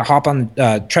myself, you got to hop on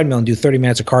the treadmill and do 30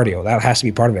 minutes of cardio. That has to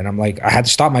be part of it. And I'm like, I had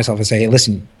to stop myself and say, hey,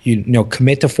 listen,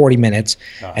 commit to 40 minutes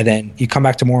and then you come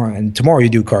back tomorrow, and tomorrow you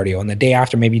do cardio, and the day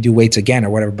after maybe you do weights again or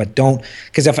whatever. But don't,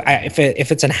 because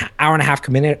if it's an hour and a half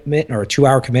commitment or a 2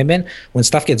 hour commitment, when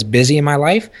stuff gets busy in my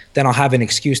life, then I'll have an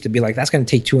excuse to be like, that's going to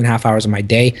take 2.5 hours of my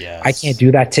day. Yes. I can't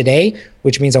do that today,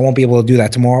 which means I won't be able to do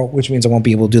that tomorrow, which means I won't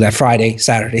be able to do that Friday,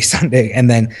 Saturday, Sunday, and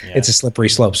then it's a slippery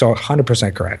slope. So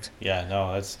 100% correct. Yeah,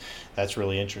 no, that's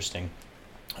really interesting.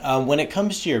 When it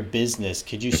comes to your business,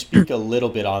 could you speak a little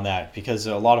bit on that? Because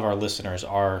a lot of our listeners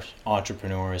are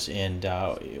entrepreneurs, and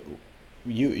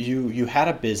you had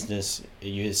a business.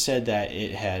 You had said that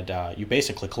it had you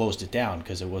basically closed it down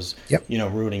because it was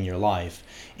ruining your life,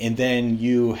 and then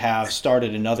you have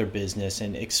started another business.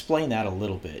 And explain that a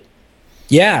little bit.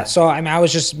 Yeah, so I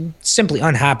was just simply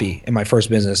unhappy in my first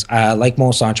business. Like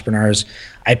most entrepreneurs,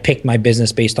 I picked my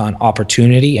business based on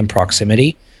opportunity and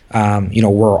proximity.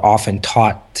 We're often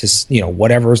taught to,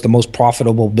 whatever is the most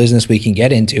profitable business we can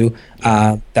get into,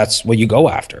 that's what you go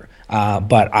after.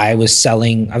 But I was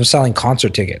selling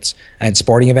concert tickets and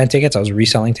sporting event tickets. I was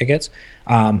reselling tickets.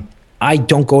 I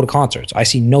don't go to concerts. I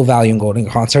see no value in going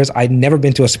to concerts. I'd never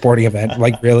been to a sporting event,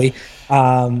 like really.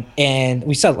 And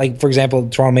we sell, like, for example,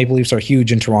 Toronto Maple Leafs are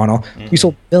huge in Toronto. We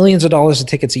sold millions of dollars of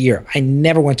tickets a year. I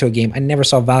never went to a game. I never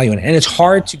saw value in it. And it's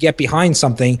hard to get behind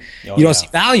something you don't see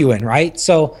value in, right?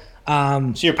 So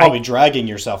you're probably dragging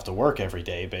yourself to work every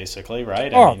day, basically,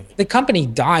 right? The company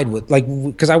died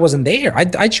because I wasn't there.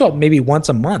 I'd show up maybe once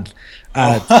a month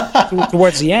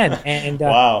towards the end. And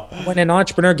wow. When an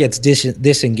entrepreneur gets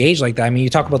disengaged like that, I mean, you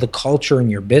talk about the culture in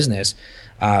your business.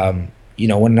 When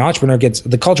an entrepreneur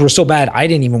the culture was so bad, I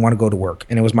didn't even want to go to work,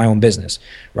 and it was my own business,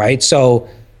 right? So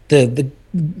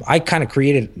I kind of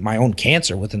created my own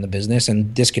cancer within the business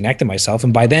and disconnected myself.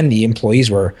 And by then, the employees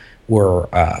were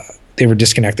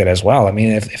disconnected as well. I mean,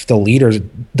 if the leader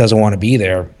doesn't want to be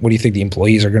there, what do you think the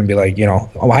employees are going to be like?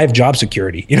 I have job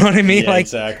security. You know what I mean? Yeah,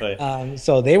 exactly.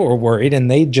 So they were worried, and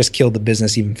they just killed the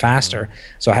business even faster.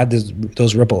 So I had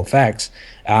those ripple effects.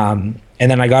 And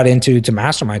then I got into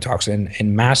Mastermind Talks,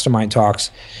 and Mastermind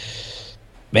Talks,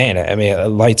 man, I mean, it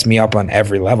lights me up on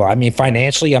every level. I mean,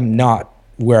 financially, I'm not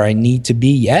where I need to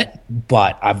be yet,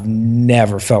 but I've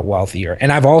never felt wealthier.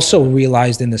 And I've also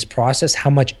realized in this process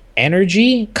how much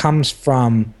energy comes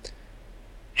from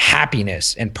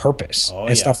happiness and purpose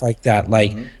stuff like that.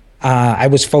 Like I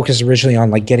was focused originally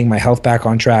on like getting my health back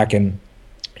on track and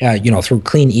through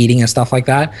clean eating and stuff like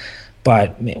that.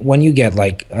 But when you get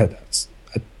like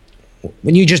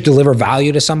when you just deliver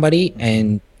value to somebody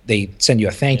and they send you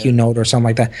a thank you note or something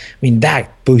like that, I mean,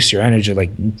 that boosts your energy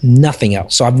like nothing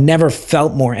else. So I've never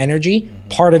felt more energy.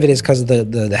 Part of it is because of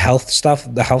the health stuff,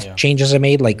 the health changes I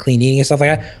made, like clean eating and stuff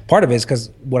like that. Part of it is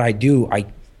because what I do, I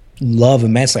love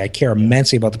immensely. I care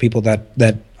immensely about the people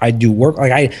that I do work.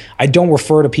 Like I don't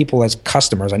refer to people as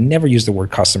customers. I never use the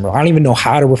word customer. I don't even know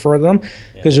how to refer to them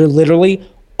because they're literally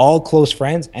all close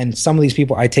friends. And some of these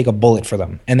people, I take a bullet for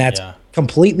them. And that's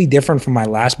completely different from my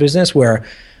last business where,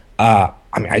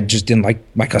 I just didn't like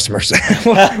my customers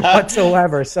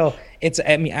whatsoever. So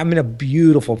I'm in a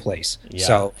beautiful place. Yeah.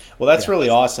 So, well, that's really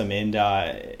awesome. And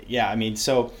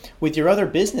so with your other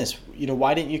business,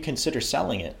 why didn't you consider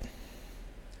selling it?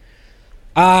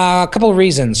 A couple of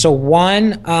reasons. So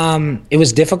one, it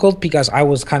was difficult because I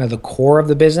was kind of the core of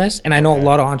the business. And I know a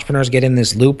lot of entrepreneurs get in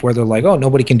this loop where they're like, oh,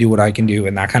 nobody can do what I can do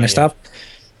and that kind of stuff.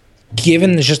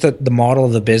 Given just the model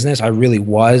of the business, I really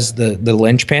was the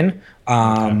linchpin.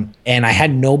 And I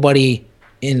had nobody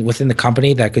within the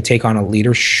company that could take on a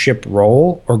leadership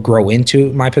role or grow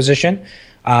into my position.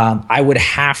 I would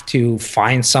have to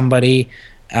find somebody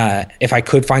if I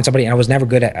could find somebody, and I was never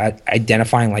good at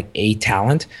identifying like a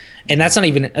talent. And it's not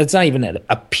even an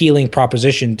appealing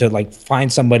proposition to like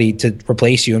find somebody to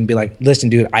replace you and be like, listen,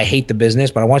 dude, I hate the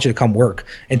business, but I want you to come work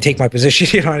and take my position.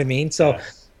 You know what I mean? So,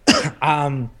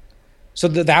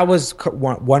 that was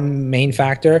one main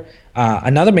factor.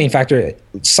 Another main factor,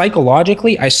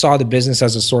 psychologically, I saw the business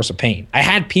as a source of pain. I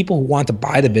had people who wanted to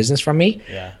buy the business from me.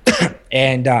 Yeah.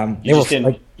 And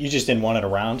you just didn't want it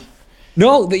around?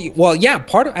 No,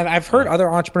 I've heard other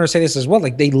entrepreneurs say this as well.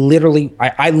 Like they literally,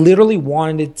 I literally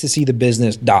wanted to see the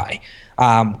business die.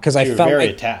 Because I felt very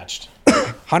attached.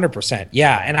 100%.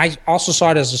 Yeah. And I also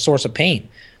saw it as a source of pain,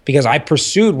 because I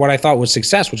pursued what I thought was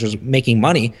success, which was making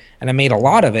money, and I made a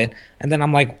lot of it. And then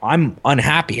I'm like, I'm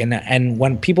unhappy. And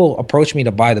when people approach me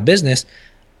to buy the business,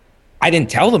 I didn't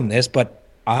tell them this, but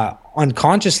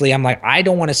unconsciously, I'm like, I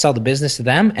don't want to sell the business to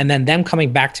them. And then them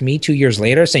coming back to me 2 years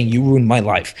later saying, you ruined my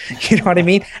life. You know what I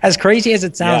mean? As crazy as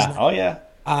it sounds. Yeah. Oh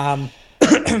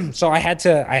yeah. So I had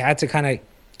to kind of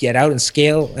get out and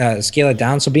scale it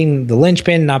down. So being the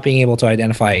linchpin, not being able to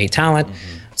identify a talent,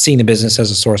 seeing the business as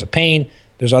a source of pain.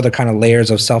 There's other kind of layers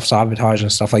of self-sabotage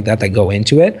and stuff like that go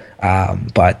into it.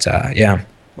 Yeah.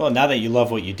 Well, now that you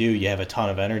love what you do, you have a ton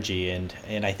of energy.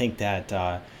 And I think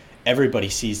that everybody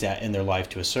sees that in their life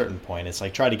to a certain point. It's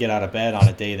like try to get out of bed on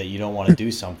a day that you don't want to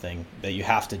do something that you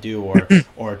have to do,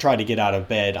 or try to get out of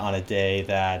bed on a day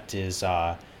that is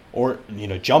or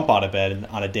jump out of bed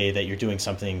on a day that you're doing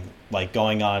something like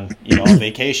going on a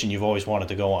vacation you've always wanted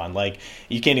to go on. Like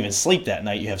you can't even sleep that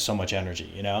night, you have so much energy.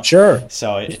 Sure.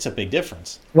 So it's a big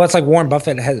difference. Well, it's like Warren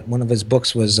Buffett has one of his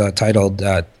books was titled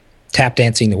Tap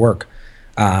Dancing to Work.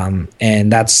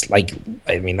 And that's like,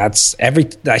 that's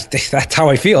how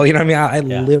I feel. You know what I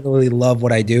mean? I literally love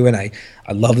what I do, and I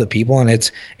love the people, and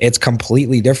it's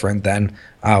completely different than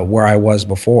where I was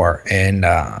before. And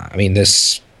I'm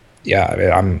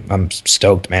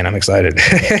stoked, man. I'm excited.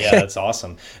 Yeah, that's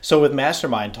awesome. So with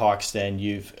Mastermind Talks, then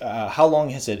you've how long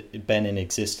has it been in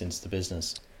existence, the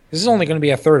business? This is only going to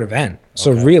be a third event.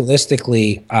 So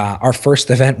realistically, our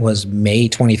first event was May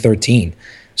 2013.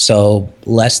 So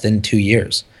less than 2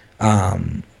 years.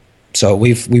 So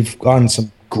we've gotten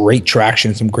some great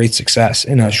traction, some great success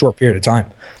in a short period of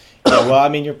time. Yeah,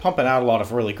 well, you're pumping out a lot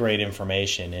of really great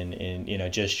information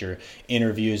in just your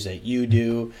interviews that you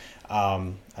do.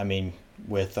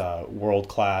 With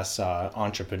world-class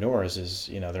entrepreneurs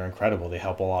they're incredible. They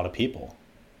help a lot of people.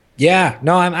 Yeah,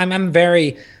 no, I'm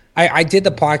very. I did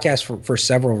the podcast for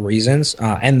several reasons,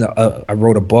 and I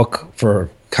wrote a book for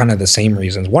kind of the same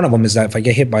reasons. One of them is that if I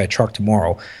get hit by a truck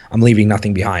tomorrow, I'm leaving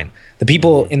nothing behind. The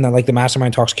people in the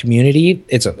Mastermind Talks community,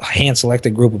 it's a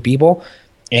hand-selected group of people,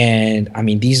 and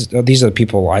these are the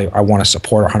people I want to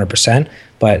support 100%.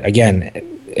 But again,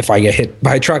 if I get hit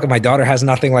by a truck and my daughter has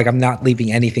nothing, I'm not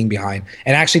leaving anything behind.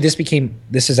 And actually,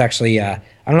 this is actually I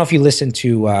don't know if you listened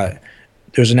to.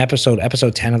 There's an episode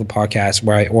 10 of the podcast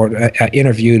where I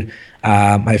interviewed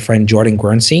my friend Jordan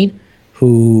Gernstein,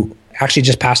 who actually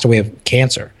just passed away of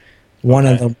cancer. One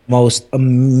of the most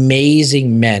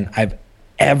amazing men I've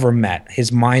ever met.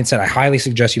 His mindset, I highly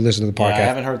suggest you listen to the podcast. Yeah, I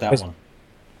haven't heard that one.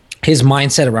 His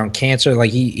mindset around cancer,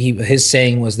 his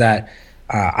saying was that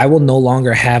I will no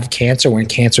longer have cancer when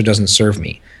cancer doesn't serve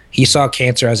me. He saw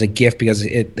cancer as a gift because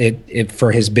it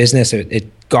for his business, it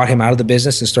got him out of the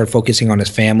business and started focusing on his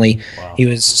family. Wow. He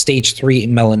was stage 3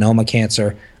 melanoma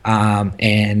cancer,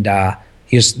 and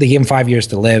they gave him 5 years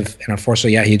to live, and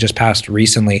unfortunately, he just passed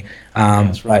recently.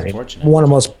 That's really unfortunate. One of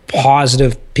the most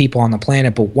positive people on the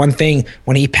planet. But one thing,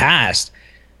 when he passed,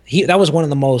 that was one of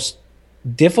the most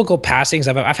difficult passings.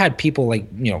 I've had people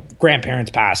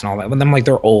grandparents pass and all that. When them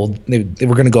they're old, they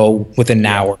were going to go within an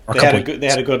hour. Or they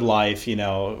had a good life.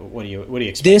 What do you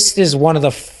expect? This is one of the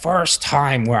first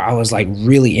time where I was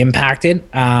really impacted.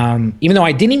 Even though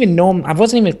I didn't even know him, I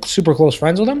wasn't even super close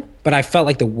friends with him, but I felt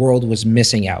like the world was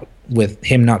missing out with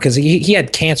him not, because he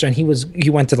had cancer and he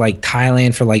went to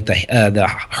Thailand for the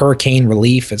hurricane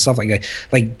relief and stuff like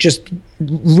that. Just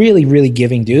really, really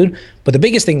giving dude. But the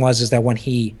biggest thing is that when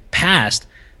he passed,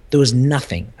 there was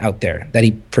nothing out there that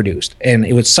he produced. And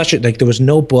it was such there was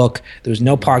no book, there was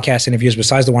no podcast interviews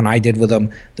besides the one I did with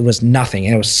him. There was nothing.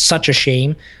 And it was such a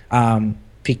shame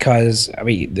because,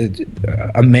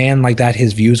 a man like that,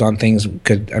 his views on things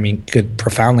could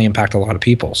profoundly impact a lot of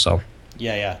people. So.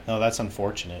 Yeah. No, that's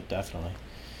unfortunate, definitely.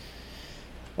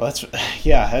 Well,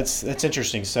 that's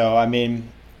interesting. So,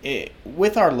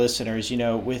 with our listeners,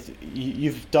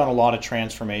 you've done a lot of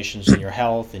transformations in your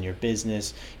health and your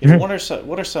business. What are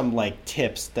some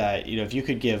tips that if you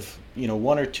could give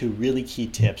one or two really key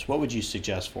tips, what would you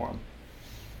suggest for them?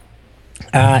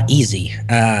 Easy.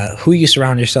 Who you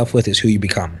surround yourself with is who you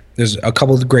become. There's a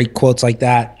couple of great quotes like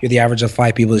that. You're the average of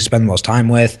 5 people you spend the most time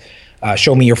with.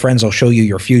 Show me your friends, I'll show you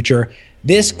your future.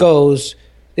 This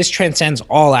transcends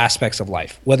all aspects of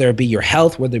life, whether it be your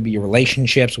health, whether it be your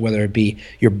relationships, whether it be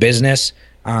your business.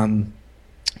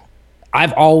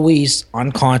 I've always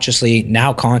unconsciously,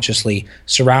 now consciously,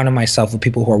 surrounded myself with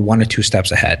people who are 1 or 2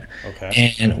 steps ahead.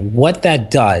 Okay. And what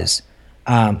that does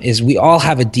is we all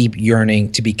have a deep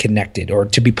yearning to be connected or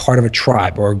to be part of a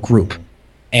tribe or a group.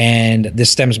 And this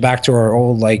stems back to our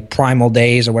old primal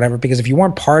days or whatever, because if you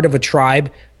weren't part of a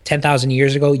tribe 10,000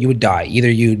 years ago, you would die. Either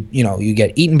you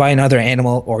get eaten by another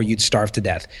animal or you'd starve to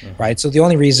death, right? So the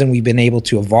only reason we've been able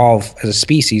to evolve as a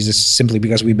species is simply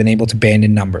because we've been able to band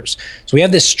in numbers. So we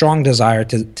have this strong desire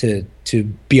to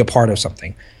be a part of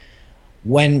something.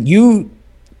 When you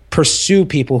pursue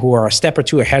people who are a step or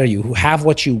 2 ahead of you, who have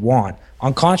what you want,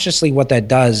 unconsciously what that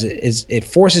does is it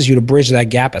forces you to bridge that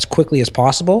gap as quickly as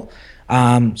possible,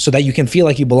 so that you can feel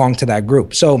like you belong to that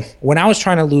group. So when I was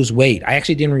trying to lose weight, I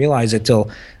actually didn't realize it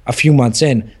till a few months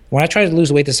in. When I tried to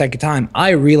lose weight the second time,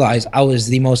 I realized I was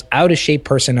the most out of shape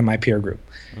person in my peer group.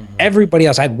 Everybody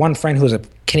else, I had one friend who was a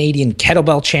Canadian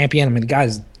kettlebell champion. I mean, the guy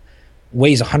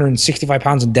weighs 165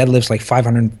 pounds and deadlifts like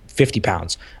 550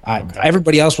 pounds.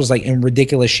 Everybody else was in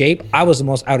ridiculous shape. I was the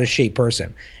most out of shape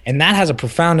person. And that has a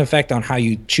profound effect on how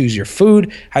you choose your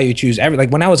food, how you choose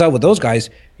when I was out with those guys,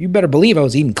 you better believe I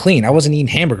was eating clean. I wasn't eating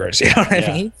hamburgers. You know what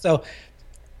I mean? So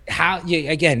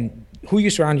who you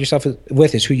surround yourself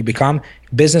with is who you become.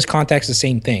 Business context, the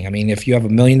same thing. I mean, if you have $1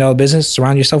 million business,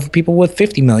 surround yourself with people with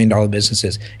 $50 million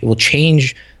businesses. It will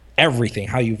change everything,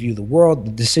 how you view the world,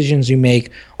 the decisions you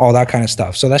make, all that kind of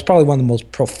stuff. So that's probably one of the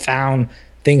most profound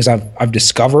things I've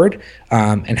discovered,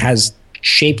 and has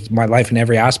shaped my life in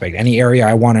every aspect. Any area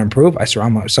I want to improve, I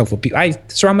surround myself with people. I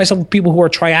surround myself with people who are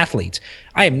triathletes.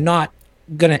 I am not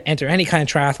going to enter any kind of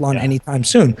triathlon anytime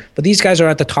soon, but these guys are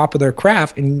at the top of their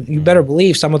craft, and you better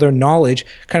believe some of their knowledge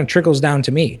kind of trickles down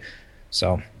to me.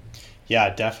 So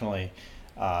yeah, definitely.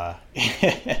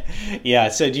 Yeah.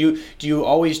 So do you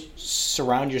always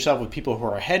surround yourself with people who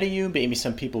are ahead of you, maybe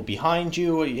some people behind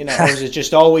you, or is it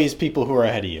just always people who are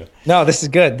ahead of you? No, this is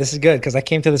good because I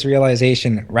came to this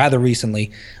realization rather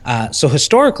recently. So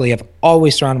historically, I've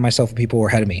always surrounded myself with people who are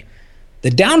ahead of me. The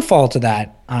downfall to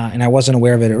that, and I wasn't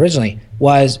aware of it originally,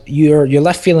 was you're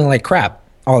left feeling like crap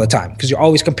all the time because you're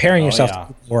always comparing yourself to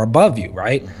people who are above you,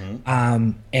 right?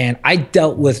 And I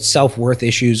dealt with self-worth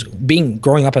issues,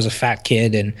 growing up as a fat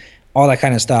kid and all that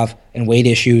kind of stuff, and weight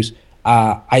issues.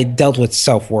 I dealt with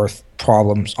self-worth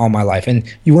problems all my life, and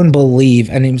you wouldn't believe.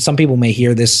 And some people may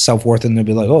hear this self-worth and they'll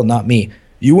be like, "Oh, not me."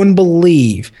 You wouldn't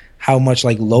believe how much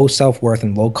low self-worth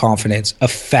and low confidence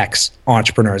affects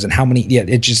entrepreneurs, and how many. Yeah,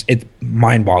 it's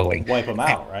mind-boggling. Wipe them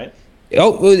out, right?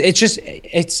 Oh, I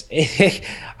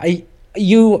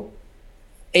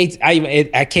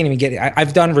can't even get it.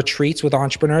 I've done retreats with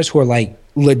entrepreneurs who are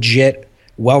legit,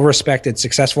 well-respected,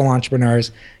 successful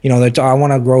entrepreneurs. I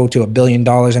want to grow to $1 billion.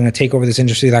 I'm going to take over this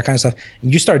industry, that kind of stuff.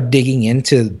 And you start digging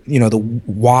into, the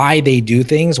why they do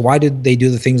things. Why did they do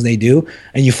the things they do?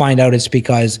 And you find out it's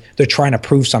because they're trying to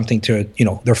prove something to,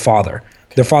 their father.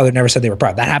 Their father never said they were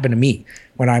proud. That happened to me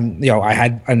when I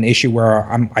had an issue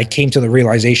where I came to the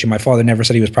realization my father never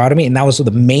said he was proud of me, and that was the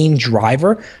main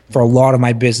driver for a lot of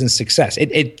my business success.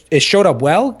 It showed up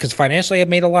well because financially I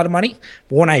made a lot of money,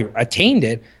 but when I attained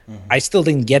it, I still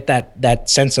didn't get that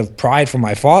sense of pride from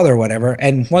my father or whatever.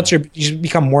 And once you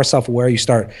become more self-aware, you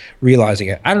start realizing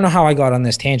it. I don't know how I got on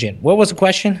this tangent. What was the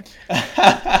question?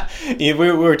 We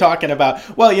were talking about,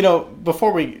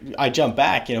 before I jump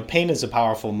back, pain is a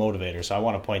powerful motivator. So I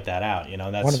want to point that out.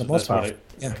 That's one of the most powerful.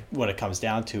 What it comes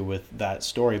down to with that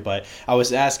story. But I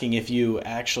was asking if you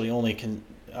actually only can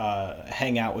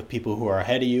hang out with people who are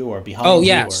ahead of you or behind you. Oh,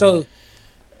 yeah. So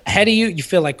ahead of you, you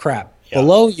feel like crap. Yeah.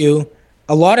 Below you,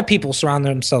 a lot of people surround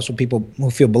themselves with people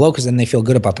who feel below because then they feel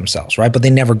good about themselves, right? But they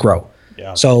never grow.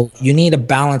 Yeah. So you need a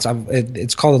balance.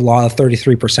 It's called the law of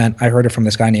 33%. I heard it from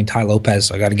this guy named Tai Lopez.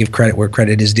 So I got to give credit where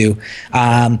credit is due.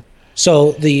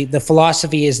 So the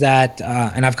philosophy is that,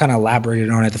 and I've kind of elaborated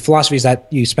on it, the philosophy is that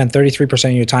you spend 33%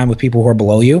 of your time with people who are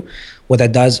below you. What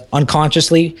that does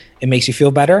unconsciously, it makes you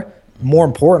feel better. More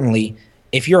importantly,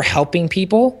 if you're helping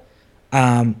people,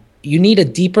 you need a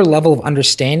deeper level of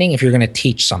understanding if you're going to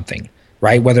teach something,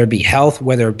 right? Whether it be health,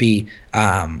 whether it be,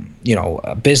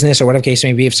 a business or whatever case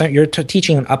may be. If you're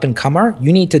teaching an up-and-comer,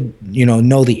 you need to,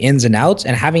 know the ins and outs,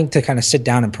 and having to kind of sit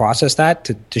down and process that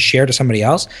to share to somebody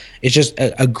else is just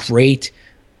a great,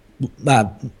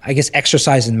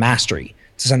 exercise in mastery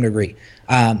to some degree.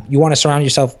 You want to surround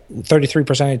yourself 33%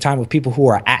 of the time with people who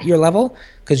are at your level,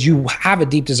 because you have a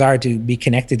deep desire to be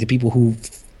connected to people who,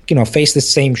 face the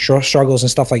same struggles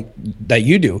and stuff like that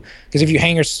you do. Because if you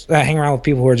hang around with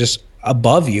people who are just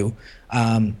above you,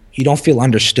 you don't feel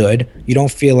understood. You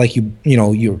don't feel like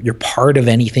you're part of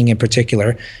anything in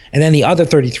particular. And then the other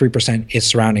 33% is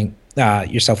surrounding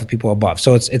yourself with people above.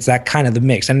 So it's that kind of the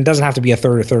mix, and it doesn't have to be a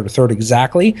third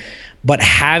exactly, but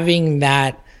having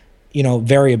that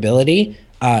variability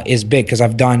is big, because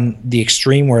I've done the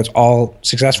extreme where it's all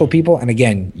successful people, and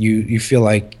again, you feel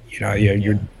like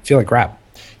you feel like crap.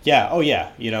 Yeah. Oh,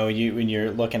 yeah. When you're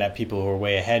looking at people who are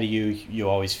way ahead of you, you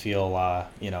always feel,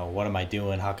 what am I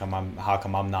doing? How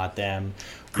come I'm not them?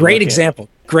 Great example.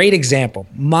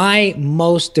 My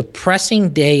most depressing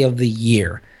day of the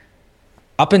year,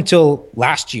 up until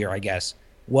last year, I guess,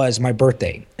 was my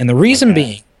birthday. And the reason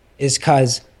being is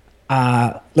because,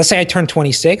 let's say I turned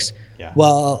 26. Yeah.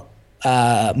 Well,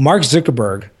 Mark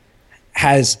Zuckerberg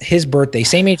has his birthday,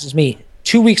 same age as me,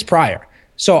 2 weeks prior.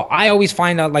 So I always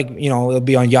find out, it'll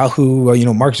be on Yahoo,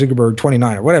 or, Mark Zuckerberg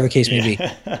 29 or whatever the case may be.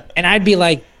 And I'd be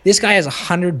like, this guy has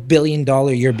 $100 billion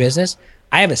a year business.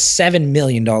 I have a $7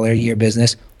 million a year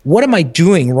business. What am I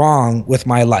doing wrong with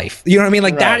my life? You know what I mean?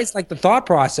 Like, that is like the thought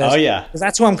process. Oh, yeah. Because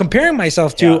that's who I'm comparing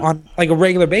myself to on like a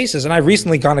regular basis. And I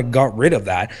recently kind of got rid of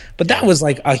that. But that was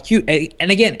like a huge,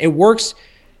 and again, it works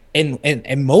and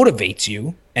motivates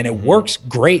you, and it works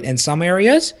great in some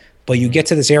areas. But you get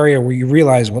to this area where you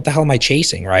realize, what the hell am I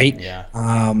chasing, right? Yeah.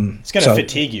 It's going to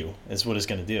fatigue you, is what it's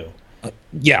going to do.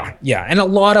 Yeah. And a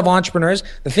lot of entrepreneurs,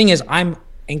 the thing is, I'm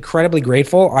incredibly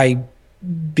grateful I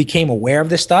became aware of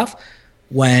this stuff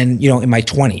when, in my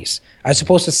 20s. As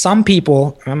opposed to some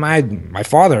people, my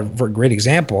father, for a great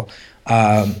example,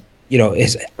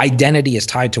 his identity is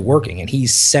tied to working, and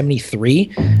he's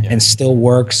 73 and still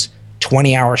works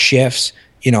 20-hour shifts.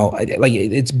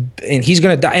 And he's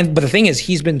going to die. But the thing is,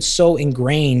 he's been so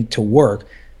ingrained to work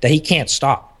that he can't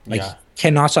stop.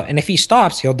 Cannot stop. And if he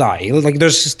stops, he'll die.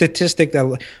 There's a statistic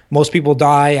that most people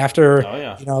die after,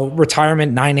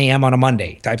 retirement, 9 a.m. on a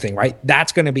Monday type thing, right?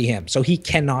 That's going to be him. So he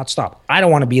cannot stop. I don't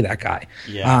want to be that guy.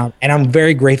 Yeah. And I'm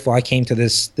very grateful I came to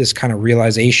this kind of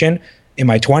realization in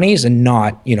my 20s, and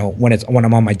not, when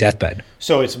I'm on my deathbed.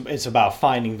 So it's about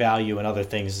finding value in other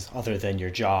things other than your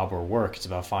job or work. It's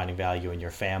about finding value in your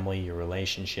family, your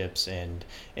relationships, and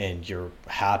your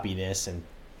happiness, and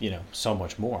so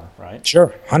much more, right?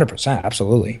 Sure, 100%,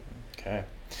 absolutely. Okay.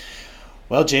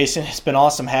 Well, Jason, it's been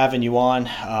awesome having you on.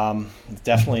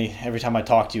 Definitely, every time I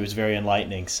talk to you, it's very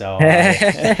enlightening. So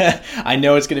I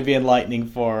know it's going to be enlightening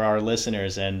for our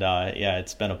listeners, and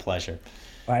it's been a pleasure.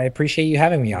 I appreciate you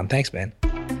having me on. Thanks, man.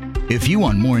 If you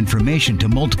want more information to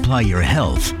multiply your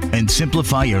health and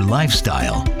simplify your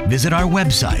lifestyle, visit our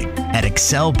website at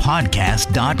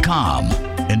excelpodcast.com.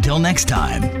 Until next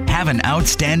time, have an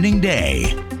outstanding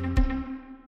day.